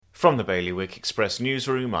From the Bailiwick Express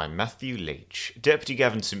newsroom, I'm Matthew Leach. Deputy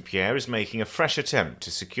Gavin St Pierre is making a fresh attempt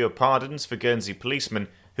to secure pardons for Guernsey policemen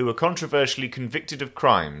who were controversially convicted of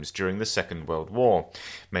crimes during the Second World War.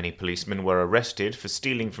 Many policemen were arrested for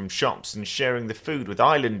stealing from shops and sharing the food with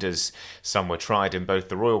islanders. Some were tried in both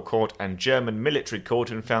the Royal Court and German Military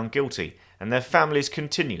Court and found guilty, and their families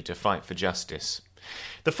continue to fight for justice.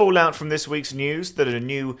 The fallout from this week's news that a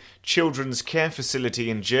new children's care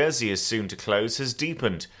facility in Jersey is soon to close has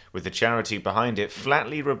deepened, with the charity behind it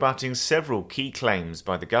flatly rebutting several key claims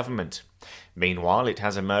by the government. Meanwhile, it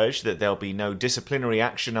has emerged that there'll be no disciplinary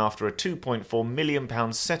action after a £2.4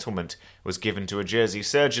 million settlement was given to a Jersey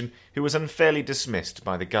surgeon who was unfairly dismissed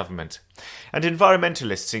by the government. And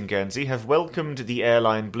environmentalists in Guernsey have welcomed the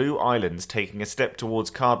airline Blue Islands taking a step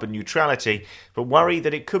towards carbon neutrality, but worry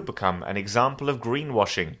that it could become an example of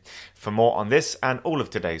greenwashing. For more on this and all of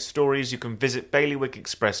today's stories, you can visit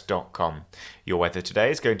bailiwickexpress.com. Your weather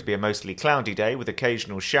today is going to be a mostly cloudy day with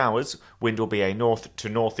occasional showers. Wind will be a north to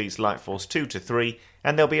northeast light force 2 to 3,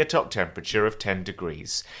 and there'll be a top temperature of 10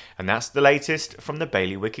 degrees. And that's the latest from the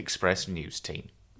Bailiwick Express news team.